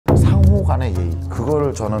상호 간의 예의,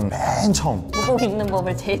 그거를 저는 맨 처음 도복 입는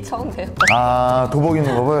법을 제일 처음 배웠어요. 아, 도복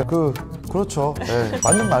입는 법을? 그렇죠. 네,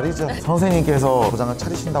 맞는 말이죠. 선생님께서 도장을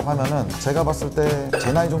차리신다고 하면은 제가 봤을 때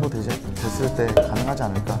제 나이 정도 됐을 때 가능하지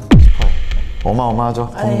않을까 싶어요. 어마어마하죠.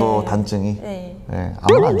 검도 단증이. 네. 네,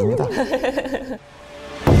 아무나 안 줍니다.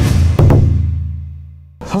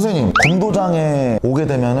 선생님, 검도장에 오게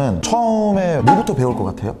되면은 처음에 뭐부터 배울 것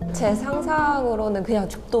같아요? 제 상상으로는 그냥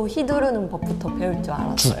죽도 휘두르는 법부터 배울 줄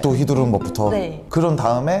알았어요. 죽도 휘두르는 법부터? 네. 그런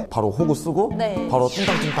다음에 바로 호구 쓰고 네. 바로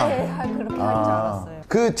띵땅띵땅? 네, 그렇게 할 줄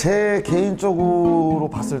알았어요. 제 개인적으로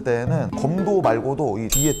봤을 때는 검도 말고도 이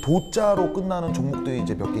뒤에 도자로 끝나는 종목들이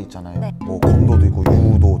이제 몇 개 있잖아요. 네. 뭐 검도도 있고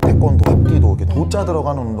유도, 태권도, 합기도 이렇게 도자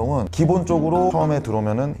들어가는 운동은 기본적으로 처음에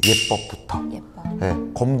들어오면은 예법부터. 예뻐. 네,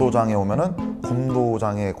 검도장에 오면은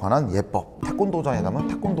검도장에 관한 예법, 태권도장에 가면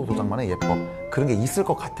태권도 도장만의 예법, 그런 게 있을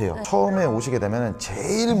것 같아요. 네. 처음에 오시게 되면은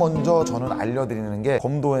제일 먼저 저는 알려드리는 게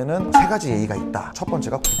검도에는 3가지 예의가 있다. 첫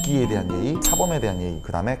번째가 국기에 대한 예의, 사범에 대한 예의,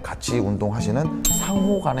 그 다음에 같이 운동하시는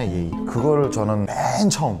상호 간의 예의. 그거를 저는 맨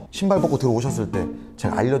처음 신발 벗고 들어오셨을 때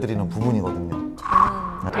제가 알려드리는 부분이거든요.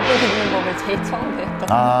 저는 도복 입는 법을 제일 처음 배웠던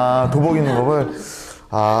아, 도복 입는 법을?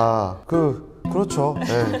 그렇죠.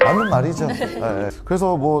 네, 맞는 말이죠. 네.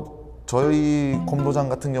 그래서 뭐 저희 검도장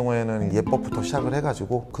같은 경우에는 예법부터 시작을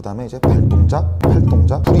해가지고 그 다음에 이제 팔동작,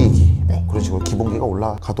 풀이기, 네. 그런 식으로 기본기가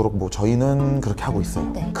올라가도록 뭐 저희는 그렇게 하고 있어요.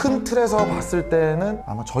 네. 큰 틀에서 봤을 때는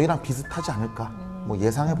아마 저희랑 비슷하지 않을까 뭐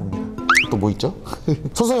예상해 봅니다. 또 뭐 있죠?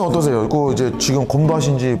 선생님 어떠세요? 이제 지금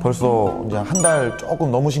검도하신 지 벌써 이제 한 달 조금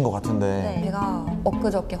넘으신 것 같은데. 네. 제가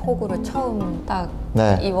엊그저께 호구를 처음 딱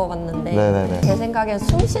네. 입어봤는데 네네네. 제 생각엔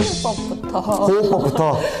숨 쉬는 법부터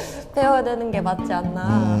호흡법부터 배워야 되는 게 맞지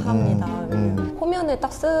않나 합니다. 호면을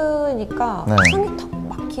딱 쓰니까 네. 숨이 턱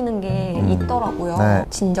막히는 게 있더라고요. 네.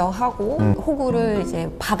 진정하고 호구를 이제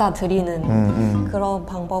받아들이는 그런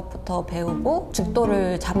방법부터 배우고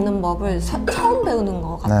죽도를 잡는 법을 처음 배우는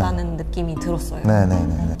것 같다는 느낌이 들었어요.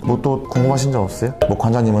 네네네. 뭐 또 궁금하신 점 없어요? 뭐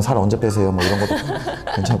관장님은 살 언제 빼세요? 뭐 이런 것도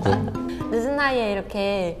괜찮고요. 늦은 나이에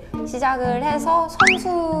이렇게 시작을 해서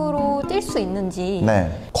선수로 뛸 수 있는지.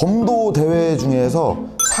 네. 검도 대회 중에서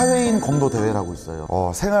사회인 검도 대회라고 있어요.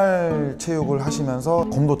 생활체육을 하시면서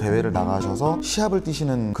검도 대회를 나가셔서 시합을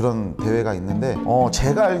뛰시는 그런 대회가 있는데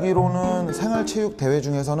제가 알기로는 생활체육 대회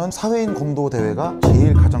중에서는 사회인 검도 대회가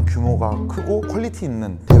제일 가장 규모가 크고 퀄리티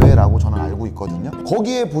있는 대회라고 저는 알고 있거든요.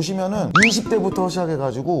 거기에 보시면은 20대부터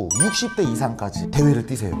시작해가지고 60대 이상까지 대회를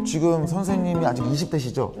뛰세요. 지금 선생님이 아직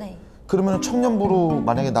 20대시죠? 네. 그러면 청년부로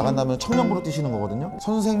만약에 나간다면 청년부로 뛰시는 거거든요.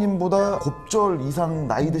 선생님보다 곱절 이상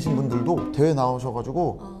나이 드신 분들도 대회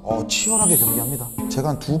나오셔가지고 치열하게 경기합니다. 제가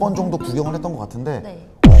한 2번 정도 구경을 했던 것 같은데 네.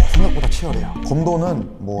 생각보다 치열해요. 검도는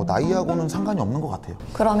뭐 나이하고는 상관이 없는 것 같아요.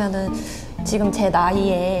 그러면은 지금 제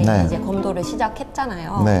나이에 네. 이제 검도를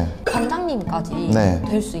시작했잖아요. 네. 관장님까지 네.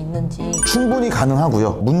 될 수 있는지. 충분히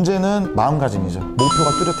가능하고요. 문제는 마음가짐이죠.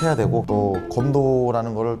 목표가 뚜렷해야 되고 또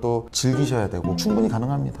검도라는 거를 또 즐기셔야 되고 충분히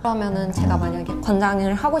가능합니다. 그러면은 제가 만약에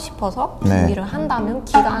관장을 하고 싶어서 네. 준비를 한다면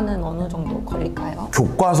기간은 어느 정도 걸릴까요?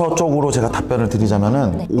 교과서 쪽으로 제가 답변을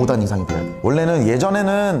드리자면은 네. 5단 이상이 돼야 돼요. 원래는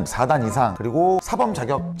예전에는 4단 이상, 그리고 사범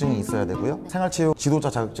자격증이 있어야 되고요. 생활체육 지도자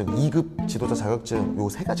자격증, 2급 지도자 자격증, 요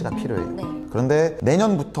 3가지가 필요해요. 네. 그런데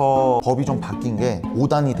내년부터 법이 좀 바뀐 게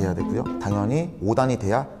 5단이 돼야 되고요. 당연히 5단이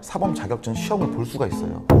돼야 사범 자격증 시험을 볼 수가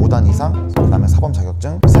있어요. 5단 이상, 그 다음에 사범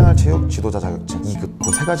자격증, 생활체육 지도자 자격증, 2급,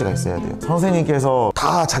 그 3가지가 있어야 돼요. 선생님께서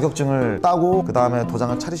다 자격증을 따고 그 다음에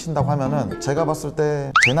도장을 차리신다고 하면은 제가 봤을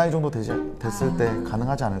때 제 나이 정도 됐을 때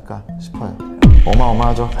가능하지 않을까 싶어요.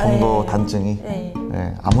 어마어마하죠. 검도 단증이. 네.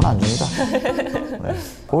 네, 아무나 안 줍니다. 네.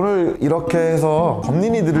 오늘 이렇게 해서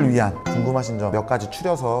검린이들을 위한 궁금하신 점 몇 가지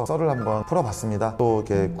추려서 썰을 한번 풀어봤습니다. 또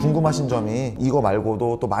이렇게 궁금하신 점이 이거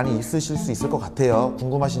말고도 또 많이 있으실 수 있을 것 같아요.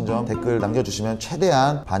 궁금하신 점 댓글 남겨주시면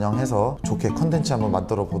최대한 반영해서 좋게 컨텐츠 한번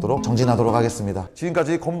만들어 보도록 정진하도록 하겠습니다.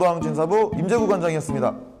 지금까지 검도왕찐사부 임재구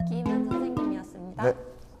관장이었습니다. 김은 선생님이었습니다. 네,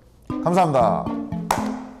 감사합니다.